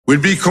will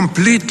be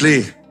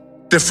completely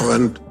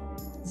different,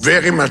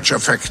 very much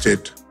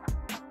affected,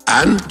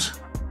 and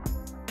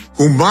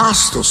who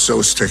masters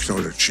those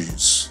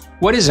technologies.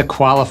 What is a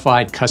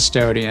qualified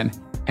custodian,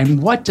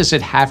 and what does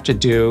it have to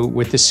do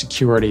with the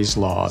securities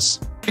laws?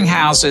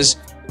 Houses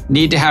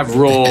need to have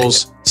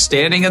rules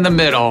standing in the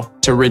middle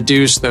to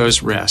reduce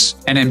those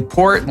risks. And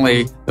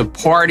importantly, the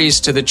parties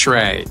to the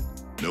trade.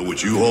 Know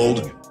what you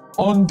hold?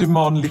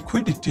 On-demand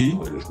liquidity.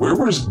 Where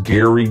was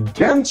Gary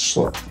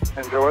Gensler?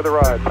 Enjoy the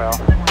ride, pal.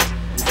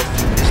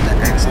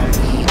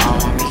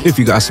 If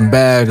you got some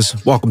bags,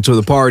 welcome to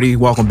the party.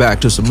 Welcome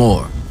back to some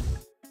more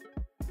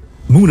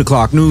Moon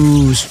o'clock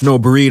news. No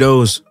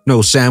burritos,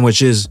 no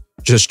sandwiches,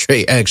 just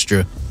straight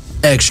extra.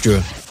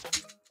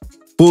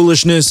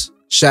 Foolishness.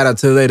 Shout out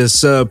to the latest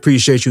sub.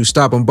 Appreciate you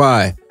stopping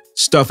by.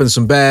 Stuffing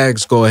some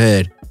bags. Go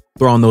ahead.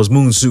 Throw on those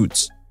moon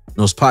suits,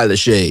 those pilot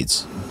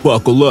shades.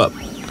 Buckle up.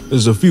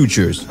 There's a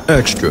futures.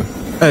 Extra.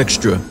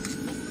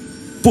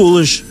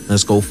 Foolish.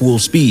 Let's go full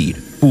speed,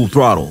 full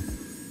throttle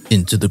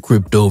into the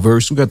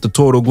cryptoverse. We got the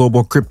total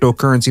global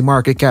cryptocurrency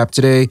market cap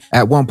today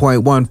at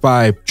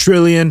 1.15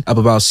 trillion, up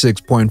about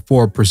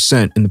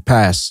 6.4% in the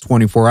past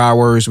 24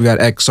 hours. We got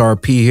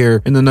XRP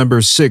here in the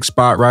number 6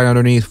 spot, right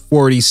underneath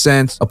 40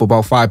 cents, up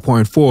about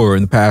 5.4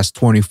 in the past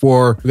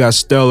 24. We got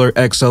Stellar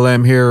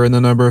XLM here in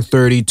the number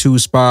 32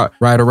 spot,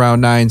 right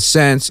around 9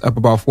 cents, up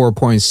about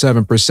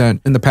 4.7%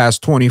 in the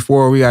past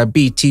 24. We got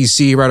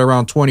BTC right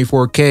around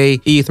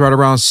 24K, ETH right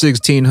around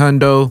 16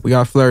 hundo. We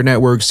got Flare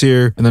Networks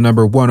here in the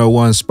number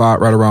 101 spot,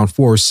 right around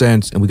 4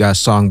 cents, and we got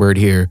Songbird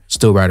here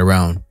still right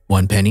around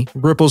 1 penny.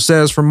 Ripple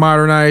says, from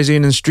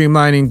modernizing and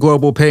streamlining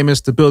global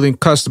payments to building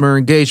customer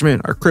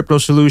engagement, our crypto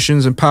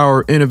solutions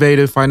empower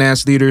innovative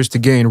finance leaders to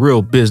gain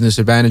real business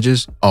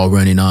advantages, all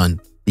running on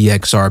the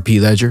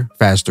XRP ledger.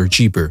 Faster,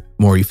 cheaper,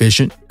 more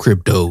efficient.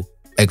 Crypto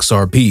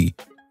XRP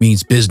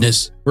means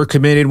business. We're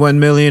committed 1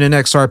 million in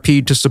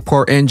XRP to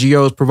support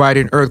NGOs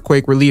providing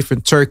earthquake relief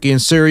in Turkey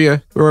and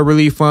Syria through our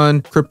relief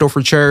fund, Crypto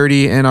for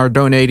Charity, and are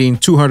donating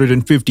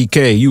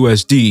 250K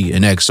USD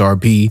in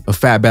XRP, a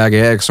fat bag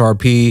of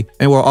XRP,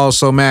 and we'll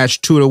also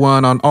match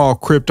 2-to-1 on all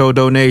crypto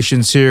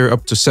donations here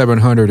up to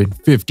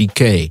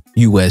 750K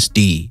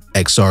USD.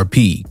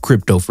 XRP,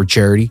 Crypto for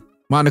Charity.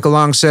 Monica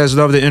Long says,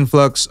 love the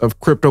influx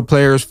of crypto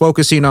players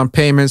focusing on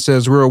payments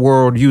as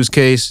real-world use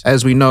case.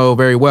 As we know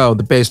very well,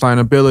 the baseline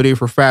ability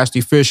for fast,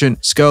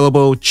 efficient,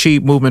 scalable,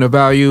 cheap movement of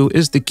value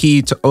is the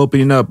key to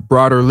opening up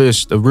broader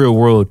list of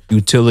real-world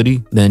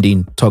utility,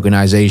 lending,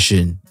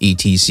 tokenization,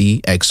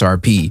 etc.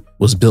 XRP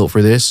was built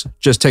for this.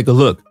 Just take a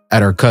look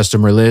at our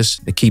customer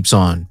list. It keeps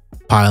on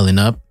piling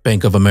up.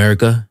 Bank of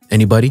America,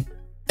 anybody?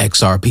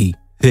 XRP,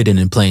 hidden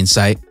in plain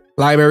sight.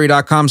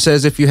 Library.com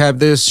says if you have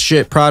this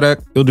shit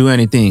product, you'll do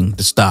anything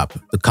to stop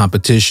the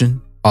competition.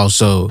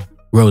 Also,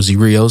 Rosie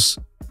Rios,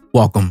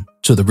 welcome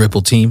to the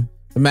Ripple team.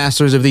 The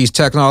masters of these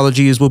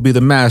technologies will be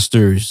the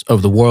masters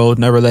of the world.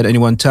 Never let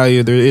anyone tell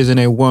you there isn't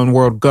a one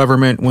world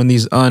government when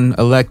these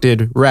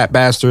unelected rat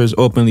bastards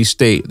openly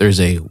state there's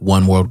a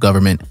one world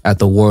government at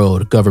the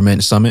World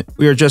Government Summit.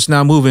 We are just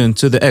now moving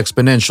to the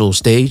exponential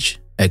stage,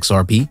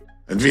 XRP.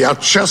 And we are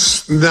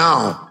just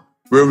now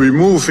where we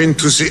move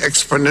into the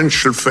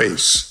exponential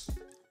phase.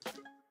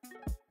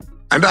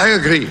 And I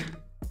agree,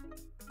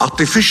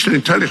 artificial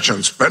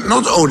intelligence, but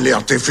not only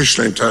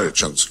artificial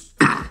intelligence,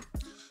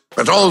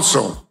 but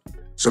also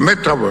the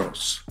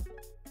metaverse,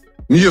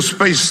 near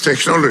space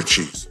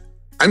technologies,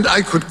 and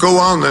I could go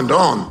on and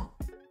on,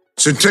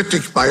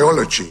 synthetic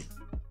biology.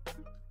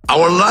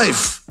 Our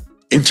life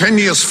in 10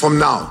 years from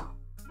now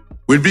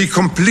will be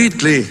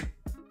completely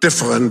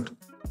different,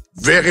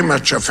 very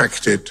much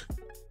affected,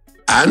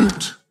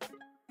 and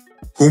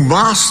who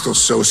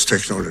masters those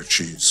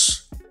technologies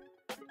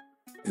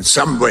in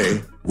some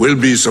way will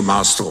be the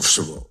master of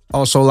the world.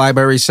 Also,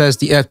 Library says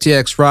the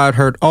FTX fraud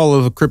hurt all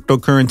of the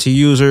cryptocurrency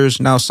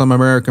users. Now some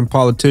American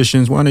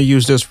politicians want to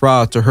use this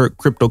fraud to hurt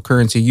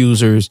cryptocurrency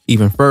users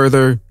even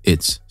further.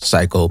 It's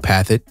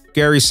psychopathic.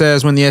 Gary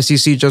says when the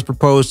SEC just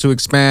proposed to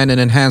expand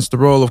and enhance the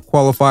role of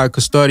qualified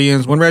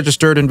custodians when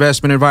registered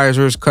investment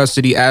advisors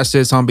custody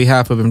assets on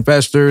behalf of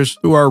investors,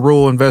 through our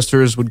rule,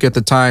 investors would get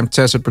the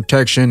time-tested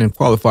protection and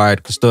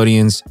qualified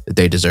custodians that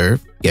they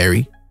deserve.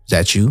 Gary, is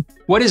that you?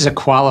 What is a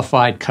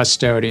qualified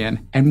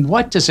custodian, and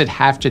what does it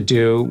have to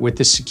do with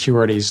the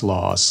securities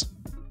laws?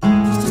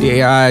 The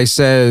AI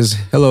says,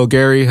 hello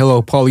Gary,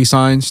 hello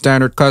PolySign.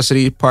 Standard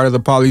Custody, part of the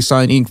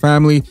PolySign Inc.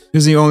 family,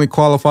 is the only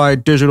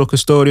qualified digital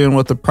custodian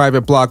with a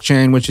private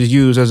blockchain which is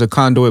used as a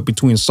conduit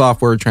between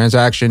software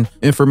transaction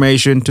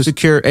information to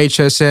secure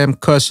HSM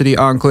Custody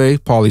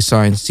Enclave.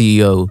 PolySign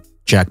CEO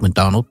Jack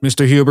McDonald.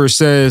 Mr. Huber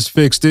says,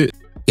 fixed it.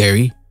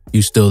 Gary,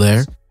 you still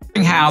there?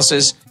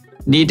 Houses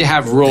need to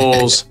have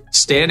rules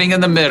standing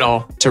in the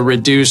middle to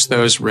reduce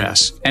those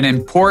risks. And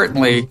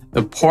importantly,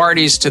 the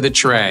parties to the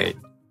trade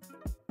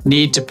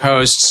need to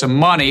post some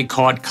money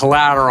called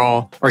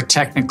collateral, or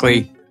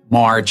technically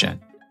margin,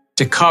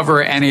 to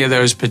cover any of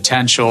those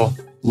potential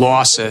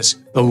losses.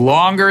 The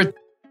longer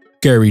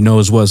Gary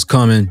knows what's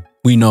coming,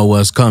 we know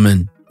what's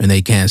coming, and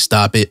they can't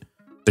stop it.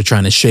 They're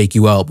trying to shake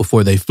you out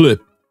before they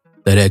flip.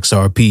 that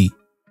XRP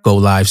go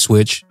live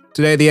switch.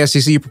 Today, the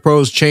SEC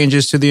proposed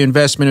changes to the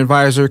investment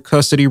advisor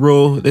custody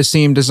rule that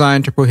seem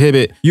designed to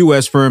prohibit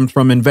U.S. firms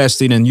from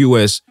investing in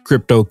U.S.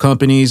 crypto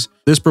companies.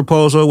 This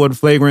proposal would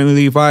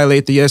flagrantly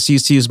violate the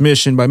SEC's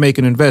mission by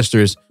making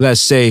investors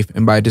less safe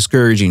and by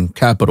discouraging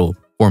capital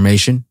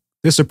formation.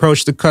 This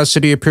approach to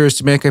custody appears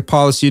to make a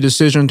policy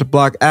decision to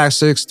block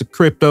access to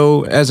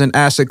crypto as an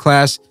asset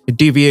class. It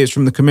deviates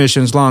from the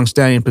Commission's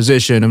long-standing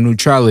position of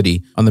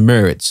neutrality on the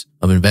merits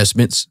of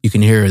investments. You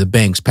can hear the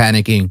banks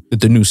panicking that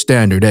the new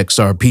standard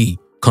XRP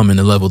coming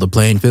to level the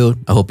playing field.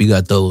 I hope you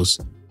got those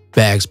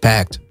bags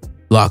packed,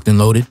 locked and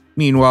loaded.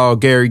 Meanwhile,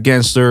 Gary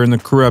Gensler and the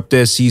corrupt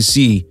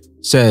SEC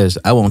says,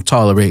 I won't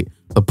tolerate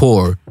the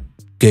poor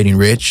getting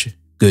rich.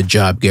 Good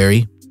job,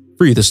 Gary.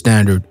 Free the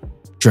standard,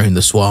 drain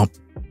the swamp.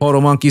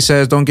 HODL Monkey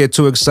says, don't get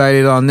too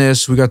excited on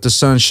this. We got the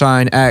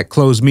Sunshine Act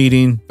closed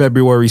meeting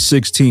February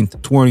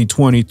 16th,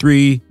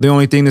 2023. The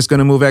only thing that's going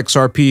to move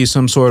XRP is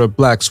some sort of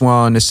black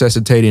swan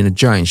necessitating a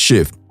giant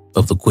shift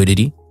of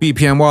liquidity.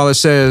 BPM Wallet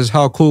says,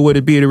 how cool would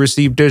it be to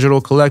receive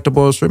digital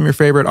collectibles from your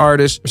favorite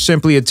artists or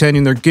simply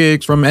attending their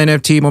gigs? From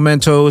NFT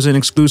mementos and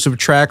exclusive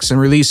tracks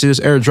and releases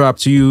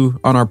airdropped to you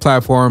on our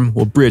platform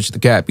will bridge the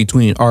gap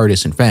between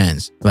artists and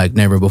fans like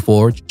never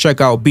before.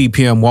 Check out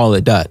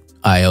bpmwallet.io.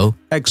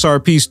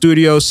 XRP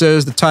Studio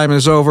says the time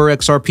is over.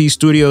 XRP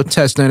Studio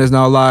testnet is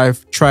now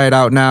live. Try it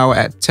out now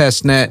at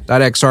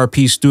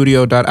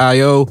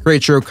testnet.xrpstudio.io.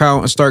 Create your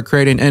account and start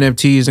creating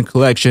NFTs and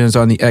collections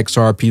on the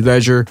XRP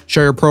ledger.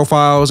 Share your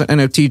profiles and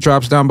NFT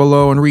drops down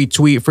below and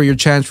retweet for your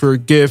chance for a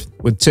gift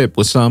with tip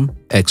with some.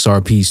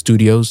 XRP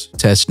Studios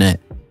testnet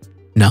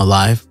now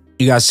live.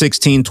 You got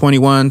 16,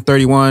 21,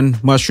 31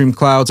 mushroom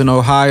clouds in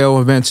Ohio.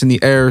 Events in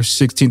the air.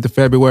 16th of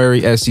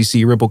February.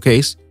 SEC Ripple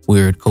case.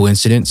 Weird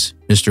coincidence,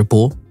 Mr.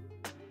 Poole.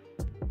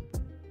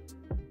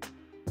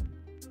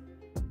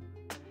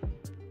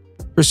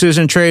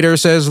 Precision Trader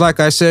says, like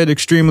I said,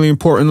 extremely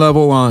important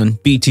level on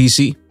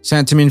BTC.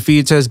 Sentiment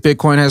Feed says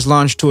Bitcoin has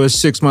launched to a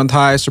 6-month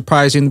high,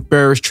 surprising the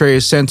bearish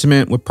trade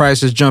sentiment with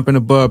prices jumping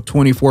above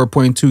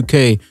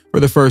 24.2K for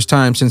the first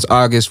time since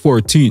August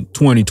 14,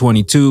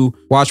 2022.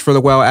 Watch for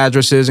the well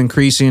addresses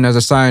increasing as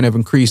a sign of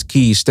increased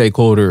key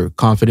stakeholder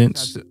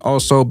confidence.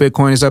 Also,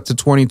 Bitcoin is up to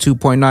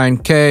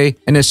 22.9K,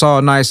 and it saw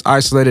a nice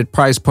isolated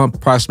price pump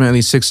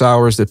approximately 6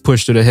 hours that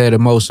pushed it ahead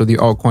of most of the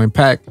altcoin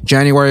pack.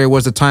 January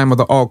was the time of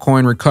the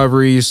altcoin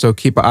recovery, so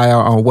keep an eye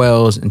out on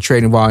wells and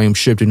trading volume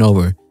shifting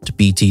over to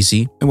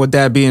BTC. And with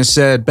that being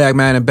said,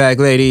 Bagman and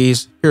Bag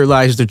Ladies, here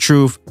lies the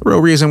truth. The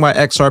real reason why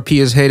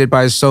XRP is hated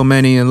by so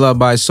many and loved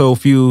by so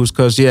few is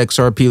because the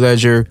XRP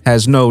ledger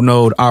has no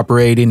node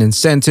operating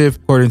incentive.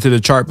 According to the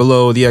chart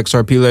below, the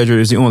XRP ledger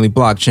is the only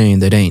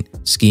blockchain that ain't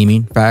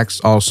scheming. Facts.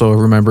 Also,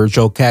 remember,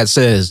 Joe Cat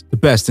says the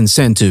best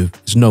incentive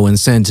is no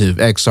incentive.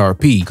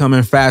 XRP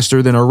coming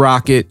faster than a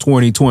rocket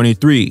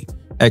 2023.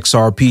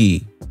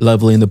 XRP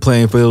leveling the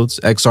playing fields.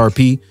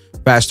 XRP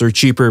faster,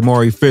 cheaper,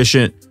 more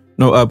efficient.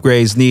 No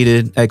upgrades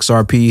needed.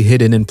 XRP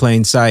hidden in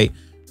plain sight.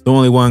 The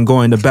only one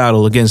going to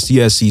battle against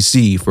the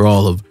SEC for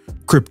all of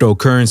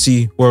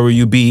cryptocurrency. Where will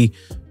you be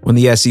when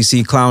the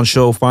SEC clown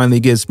show finally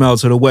gets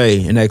melted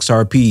away and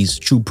XRP's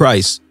true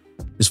price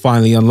is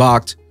finally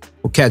unlocked?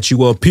 We'll catch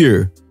you up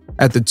here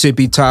at the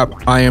tippy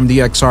top. I am the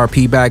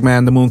XRP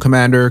Bagman, the Moon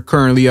Commander,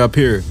 currently up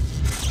here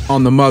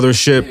on the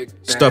mothership,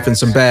 stuffing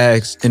some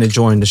bags and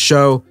enjoying the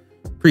show.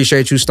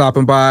 Appreciate you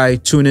stopping by,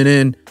 tuning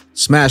in,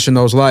 smashing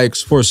those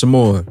likes for some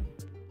more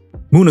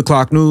Moon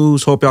O'Clock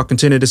news. Hope y'all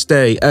continue to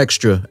stay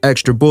extra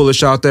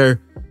bullish out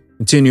there.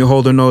 Continue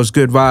holding those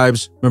good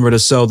vibes. Remember to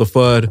sell the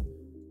FUD,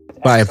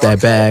 buy up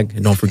that bag,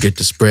 and don't forget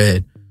to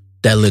spread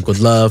that liquid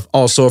love.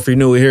 Also, if you're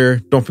new here,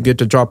 don't forget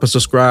to drop a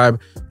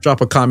subscribe,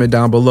 drop a comment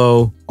down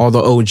below. All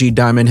the OG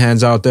diamond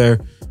hands out there,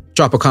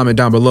 drop a comment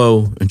down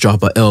below and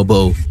drop an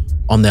elbow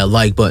on that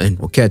like button.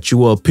 We'll catch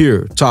you up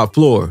here, top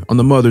floor, on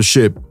the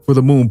mothership for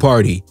the moon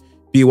party.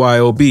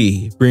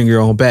 BYOB, bring your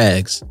own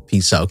bags.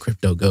 Peace out,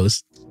 crypto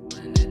ghost.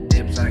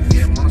 I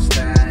get more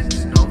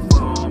stacks, no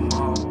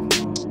FOMO.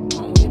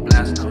 Only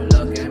blast, no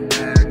looking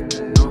back,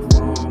 no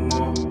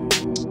FOMO.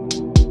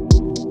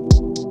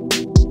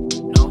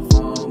 No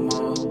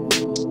FOMO.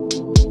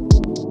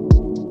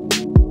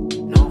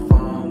 No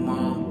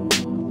FOMO.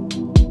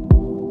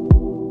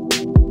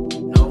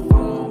 No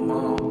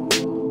FOMO.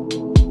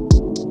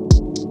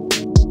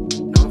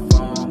 No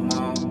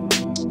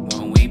FOMO.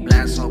 When we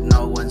blast, hope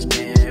no one's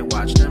near.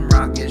 Watch them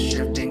rockets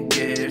shifting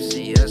gears.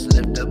 See us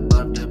lift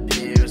above the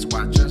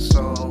watch us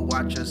all,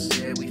 watch us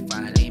here, we